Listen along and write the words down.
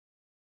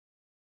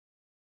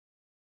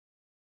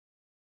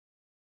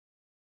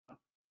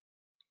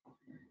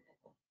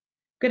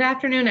Good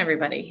afternoon,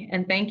 everybody,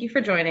 and thank you for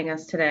joining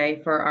us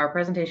today for our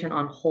presentation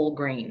on whole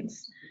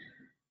grains.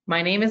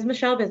 My name is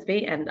Michelle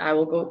Bisbee, and I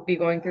will be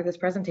going through this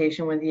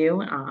presentation with you,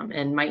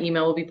 and my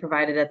email will be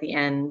provided at the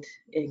end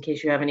in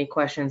case you have any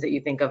questions that you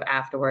think of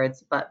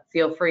afterwards, but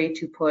feel free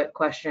to put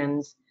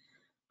questions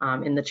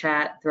in the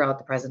chat throughout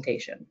the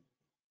presentation.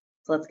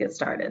 So let's get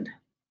started.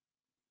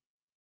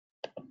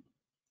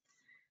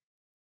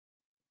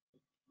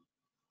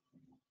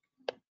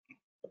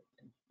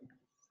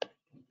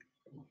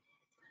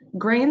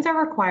 Grains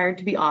are required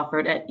to be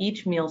offered at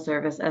each meal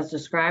service as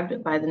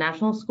described by the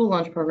National School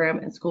Lunch Program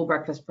and School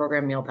Breakfast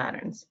Program meal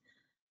patterns.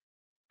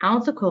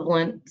 Ounce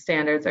equivalent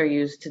standards are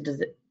used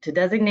to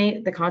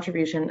designate the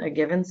contribution a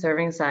given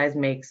serving size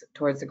makes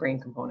towards the grain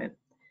component.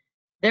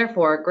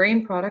 Therefore,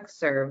 grain products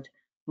served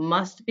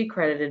must be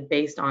credited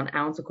based on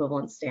ounce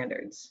equivalent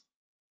standards.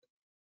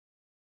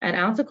 An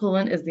ounce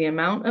equivalent is the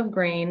amount of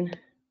grain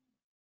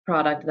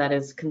product that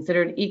is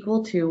considered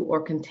equal to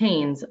or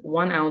contains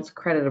 1 ounce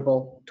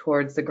creditable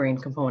towards the grain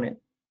component.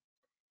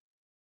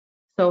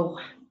 So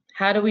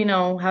how do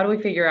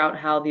we figure out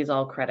how these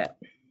all credit?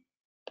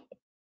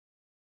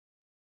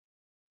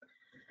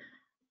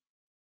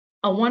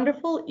 A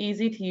wonderful,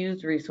 easy to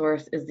use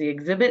resource is the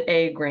Exhibit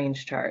A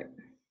grains chart.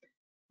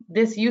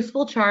 This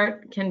useful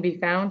chart can be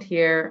found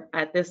here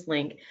at this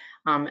link,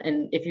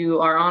 and if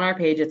you are on our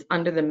page, it's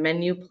under the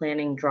menu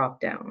planning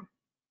dropdown.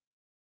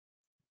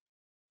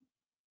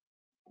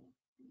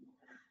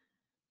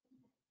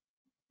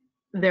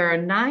 There are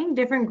 9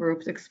 different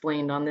groups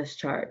explained on this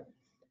chart.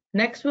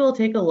 Next, we will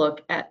take a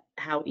look at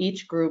how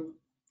each group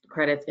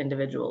credits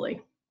individually.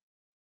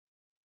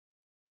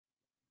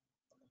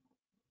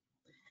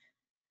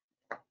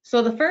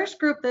 So the first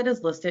group that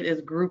is listed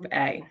is Group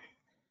A.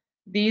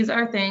 These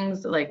are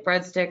things like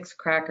breadsticks,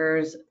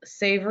 crackers,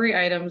 savory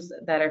items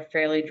that are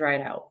fairly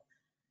dried out.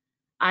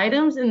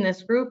 Items in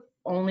this group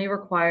only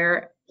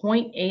require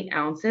 0.8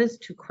 ounces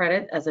to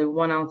credit as a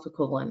 1 ounce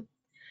equivalent.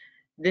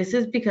 This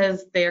is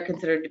because they are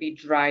considered to be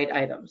dried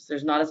items.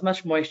 There's not as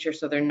much moisture,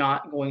 so they're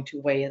not going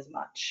to weigh as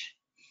much.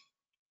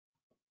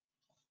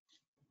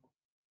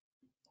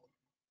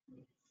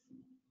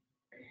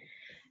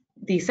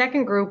 The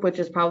second group, which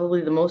is probably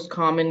the most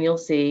common you'll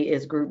see,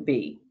 is Group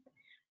B.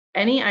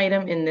 Any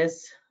item in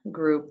this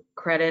group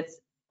credits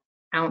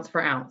ounce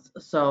for ounce.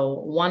 So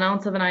 1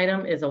 ounce of an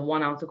item is a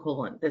 1 ounce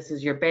equivalent. This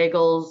is your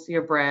bagels,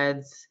 your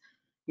breads,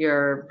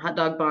 your hot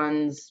dog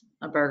buns,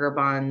 burger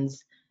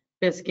buns,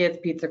 biscuits,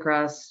 pizza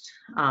crust,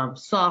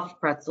 soft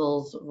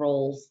pretzels,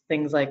 rolls,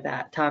 things like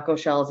that, taco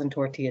shells and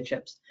tortilla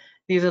chips.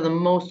 These are the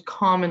most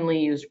commonly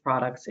used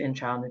products in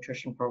child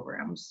nutrition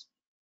programs.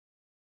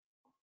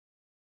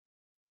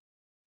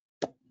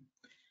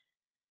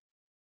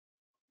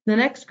 The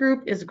next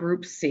group is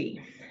Group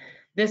C.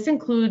 This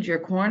includes your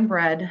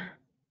cornbread,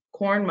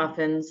 corn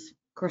muffins,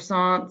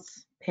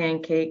 croissants,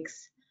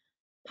 pancakes,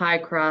 pie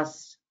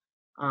crust,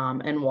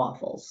 and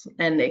waffles.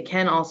 And it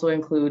can also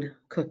include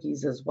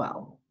cookies as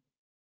well.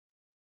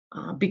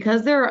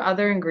 Because there are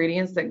other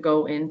ingredients that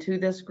go into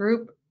this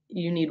group,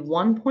 you need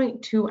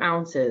 1.2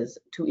 ounces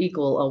to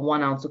equal a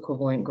 1 ounce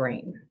equivalent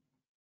grain.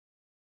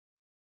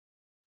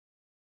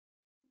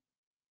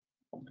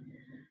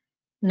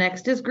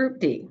 Next is Group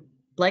D.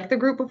 Like the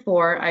group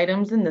before,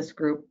 items in this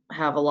group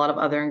have a lot of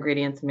other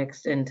ingredients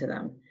mixed into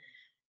them.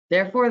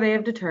 Therefore, they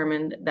have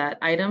determined that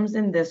items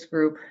in this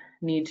group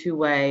need to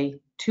weigh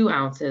 2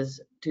 ounces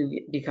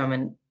to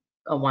become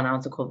a 1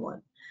 ounce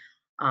equivalent.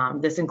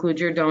 This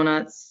includes your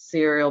donuts,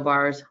 cereal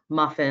bars,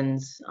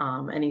 muffins,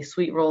 any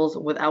sweet rolls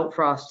without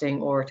frosting,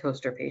 or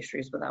toaster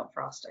pastries without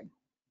frosting.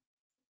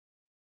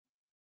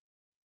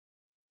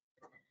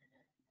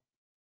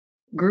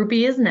 Group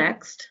E is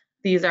next.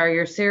 These are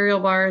your cereal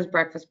bars,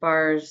 breakfast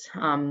bars,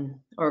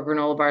 or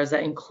granola bars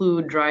that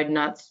include dried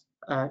nuts,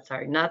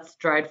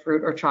 dried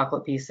fruit, or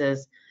chocolate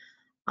pieces,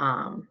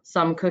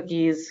 some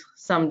cookies,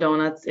 some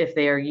donuts if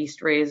they are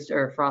yeast raised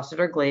or frosted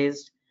or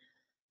glazed,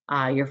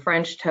 your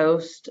French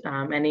toast,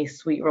 any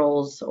sweet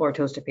rolls or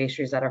toasted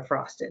pastries that are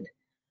frosted.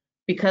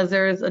 Because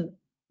there's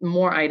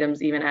more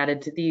items even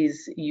added to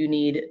these, you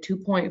need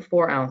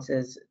 2.4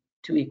 ounces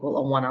to equal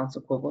a 1 ounce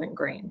equivalent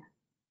grain.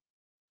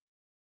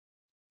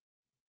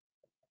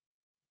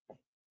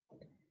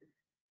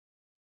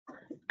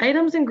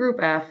 Items in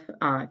Group F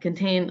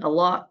contain a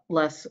lot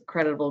less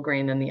creditable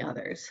grain than the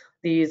others.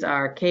 These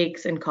are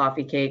cakes and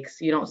coffee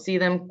cakes. You don't see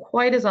them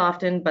quite as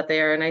often, but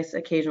they are a nice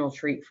occasional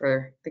treat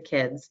for the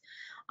kids.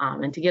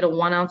 And to get a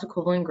 1 ounce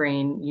equivalent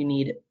grain, you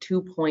need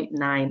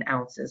 2.9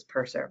 ounces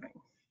per serving.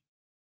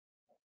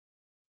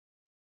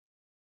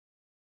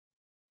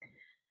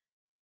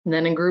 And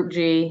then in Group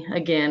G,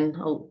 again,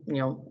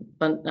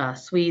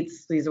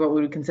 sweets. These are what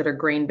we would consider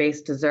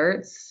grain-based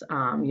desserts.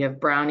 You have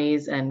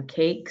brownies and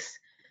cakes.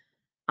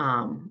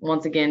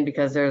 Once again,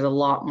 because there's a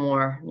lot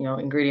more,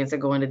 ingredients that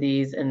go into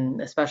these,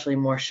 and especially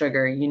more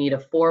sugar, you need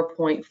a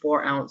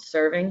 4.4 ounce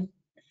serving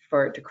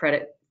to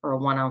credit for a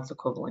 1 ounce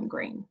equivalent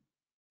grain.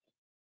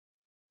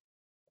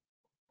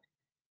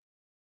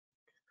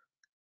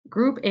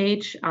 Group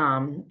H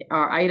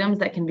are items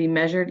that can be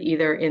measured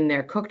either in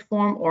their cooked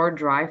form or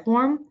dry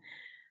form.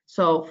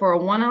 So for a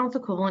 1 ounce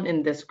equivalent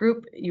in this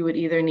group, you would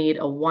either need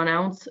a 1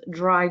 ounce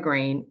dry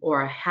grain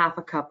or a half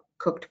a cup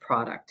cooked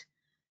product.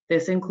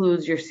 This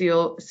includes your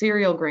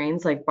cereal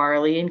grains like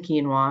barley and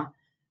quinoa,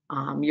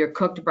 your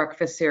cooked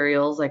breakfast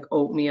cereals like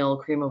oatmeal,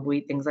 cream of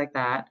wheat, things like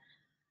that.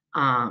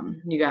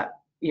 You got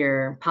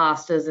your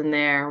pastas in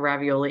there,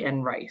 ravioli,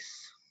 and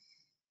rice.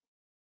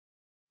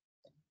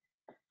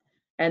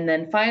 And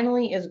then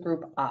finally is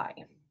group I.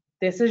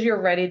 This is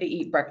your ready to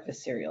eat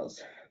breakfast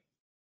cereals.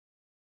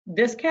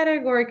 This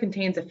category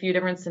contains a few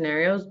different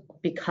scenarios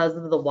because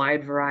of the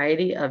wide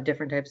variety of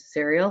different types of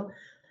cereal.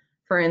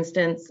 For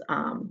instance,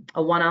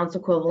 a 1 ounce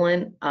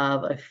equivalent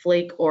of a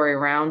flake or a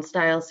round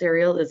style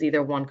cereal is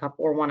either 1 cup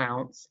or 1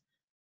 ounce.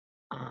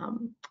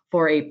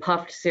 For a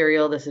puffed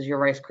cereal, this is your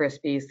Rice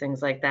Krispies,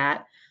 things like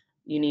that.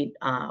 You need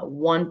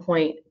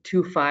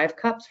 1.25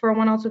 cups for a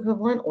 1 ounce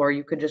equivalent, or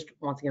you could just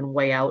once again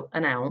weigh out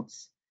an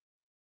ounce.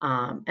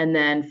 And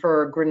then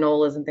for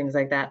granolas and things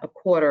like that, a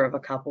quarter of a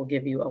cup will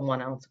give you a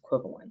 1 ounce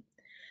equivalent.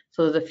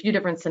 So there's a few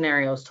different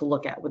scenarios to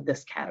look at with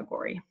this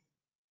category.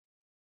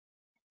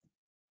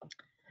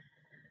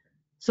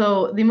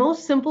 So the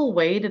most simple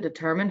way to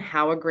determine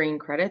how a grain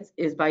credits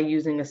is by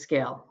using a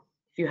scale.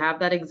 If you have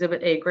that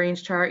Exhibit A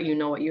grains chart, you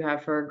know what you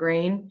have for a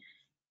grain.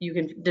 You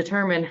can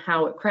determine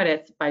how it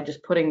credits by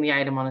just putting the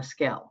item on a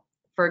scale.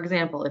 For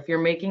example, if you're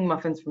making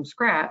muffins from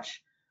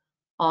scratch,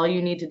 all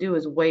you need to do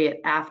is weigh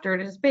it after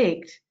it is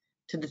baked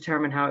to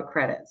determine how it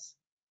credits.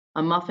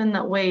 A muffin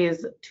that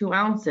weighs 2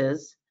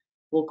 ounces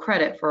will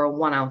credit for a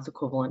 1 ounce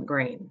equivalent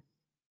grain.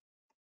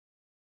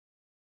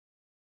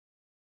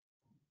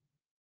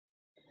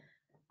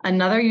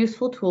 Another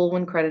useful tool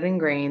when crediting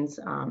grains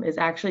is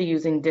actually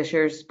using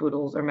dishers,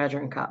 spoodles, or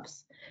measuring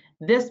cups.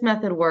 This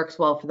method works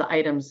well for the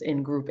items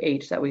in Group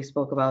H that we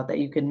spoke about that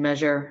you can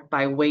measure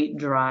by weight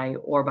dry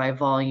or by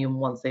volume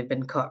once they've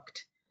been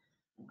cooked.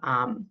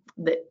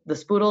 The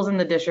spoodles and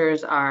the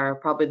dishers are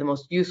probably the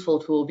most useful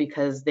tool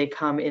because they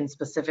come in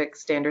specific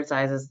standard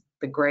sizes.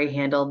 The gray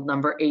handled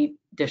number 8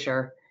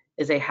 disher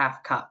is a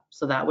half cup,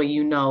 so that way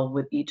you know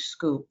with each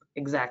scoop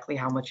exactly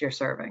how much you're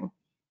serving.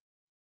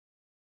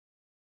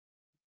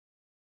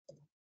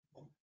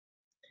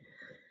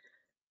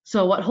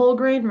 So what whole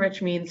grain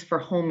rich means for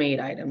homemade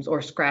items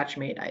or scratch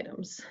made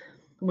items.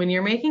 When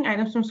you're making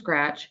items from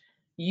scratch,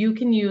 you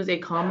can use a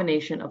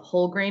combination of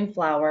whole grain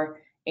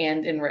flour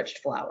and enriched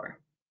flour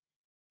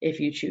if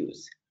you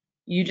choose.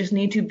 You just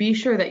need to be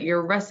sure that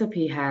your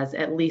recipe has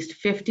at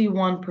least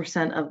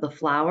 51% of the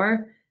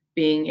flour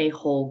being a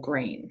whole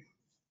grain.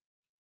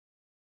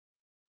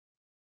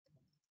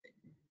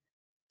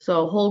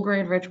 So whole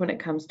grain rich when it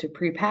comes to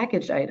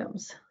prepackaged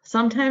items.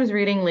 Sometimes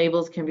reading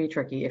labels can be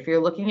tricky. If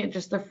you're looking at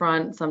just the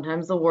front,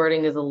 sometimes the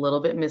wording is a little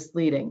bit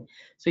misleading.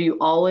 So you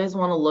always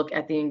want to look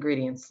at the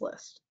ingredients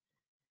list.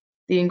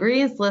 The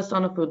ingredients list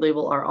on a food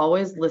label are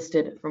always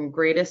listed from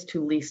greatest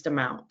to least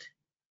amount.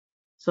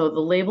 So the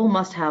label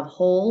must have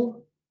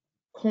whole,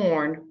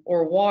 corn,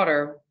 or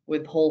water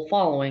with whole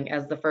following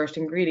as the first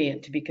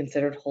ingredient to be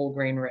considered whole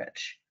grain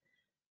rich.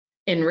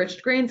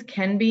 Enriched grains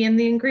can be in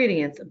the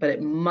ingredients, but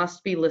it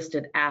must be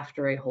listed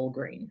after a whole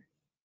grain.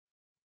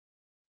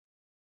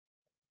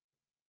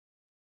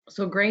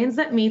 So grains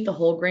that meet the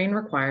whole grain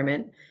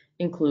requirement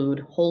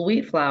include whole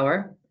wheat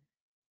flour,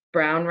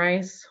 brown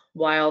rice,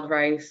 wild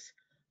rice,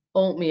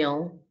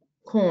 oatmeal,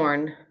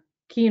 corn,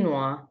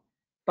 quinoa,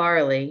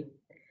 barley,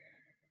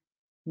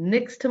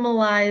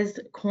 nixtamalized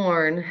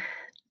corn,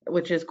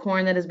 which is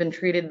corn that has been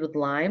treated with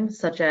lime,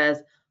 such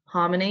as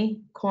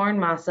hominy, corn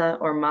masa,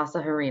 or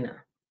masa harina.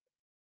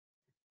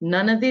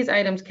 None of these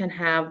items can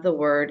have the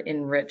word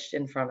enriched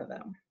in front of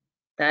them.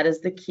 That is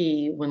the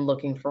key when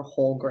looking for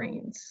whole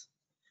grains.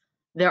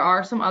 There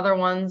are some other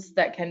ones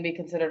that can be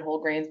considered whole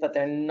grains, but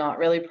they're not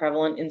really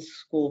prevalent in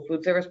school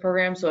food service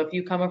programs. So if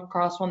you come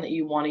across one that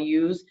you want to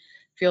use,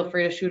 feel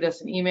free to shoot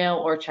us an email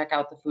or check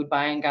out the food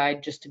buying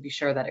guide just to be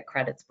sure that it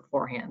credits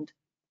beforehand.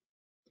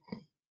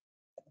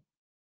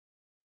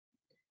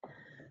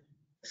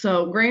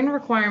 So grain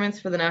requirements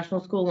for the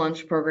National School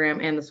Lunch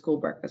Program and the School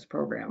Breakfast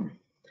Program.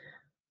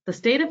 The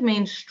state of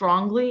Maine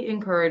strongly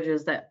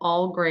encourages that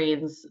all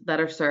grains that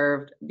are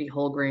served be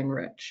whole grain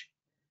rich.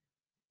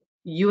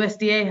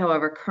 USDA,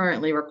 however,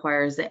 currently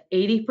requires that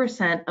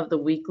 80% of the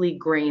weekly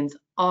grains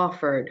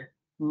offered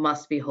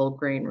must be whole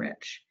grain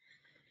rich.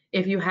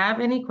 If you have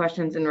any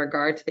questions in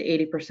regard to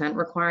the 80%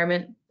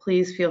 requirement,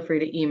 please feel free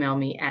to email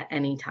me at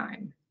any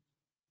time.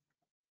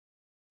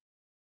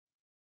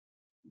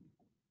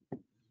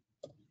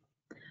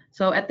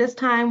 So at this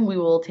time, we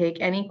will take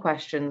any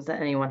questions that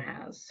anyone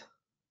has.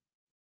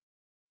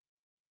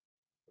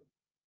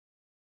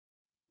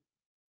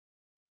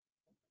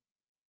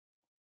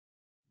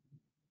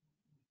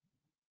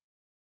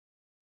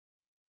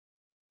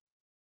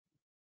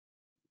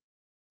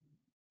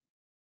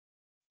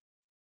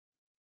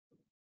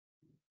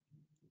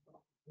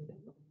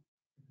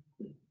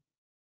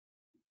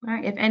 All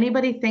right, if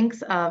anybody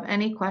thinks of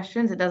any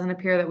questions, it doesn't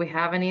appear that we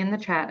have any in the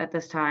chat at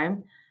this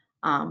time.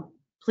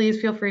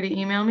 please feel free to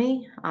email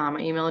me. My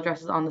email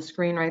address is on the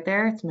screen right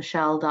there. It's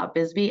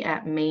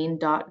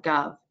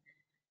michelle.bisbee@maine.gov.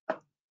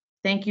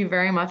 Thank you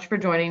very much for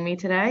joining me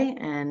today,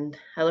 and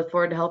I look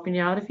forward to helping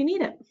you out if you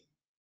need it.